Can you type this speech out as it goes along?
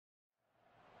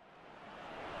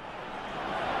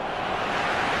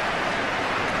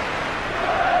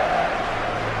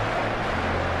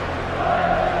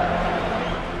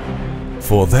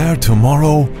for their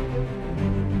tomorrow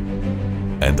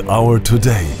and our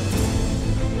today.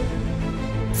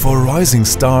 For rising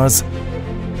stars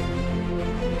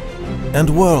and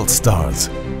world stars.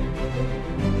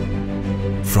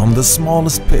 From the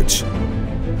smallest pitch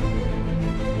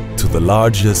to the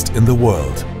largest in the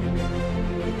world.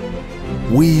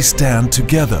 We stand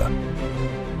together.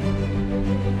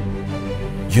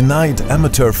 Unite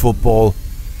amateur football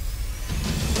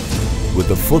with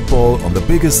the football on the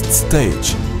biggest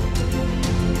stage.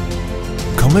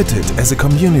 Committed as a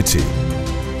community.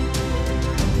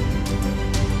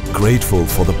 Grateful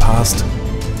for the past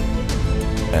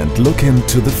and looking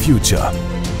to the future.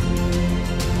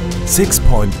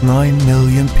 6.9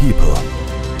 million people,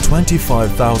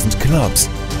 25,000 clubs,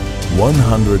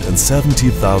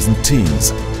 170,000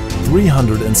 teams,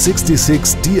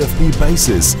 366 DFB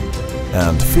bases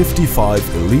and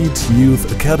 55 elite youth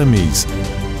academies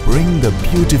bring the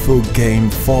beautiful game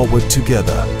forward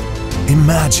together.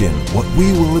 Imagine what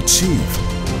we will achieve.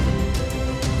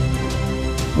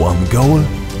 One goal,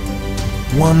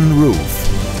 one roof.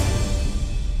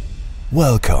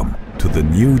 Welcome to the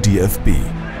new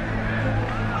DFB.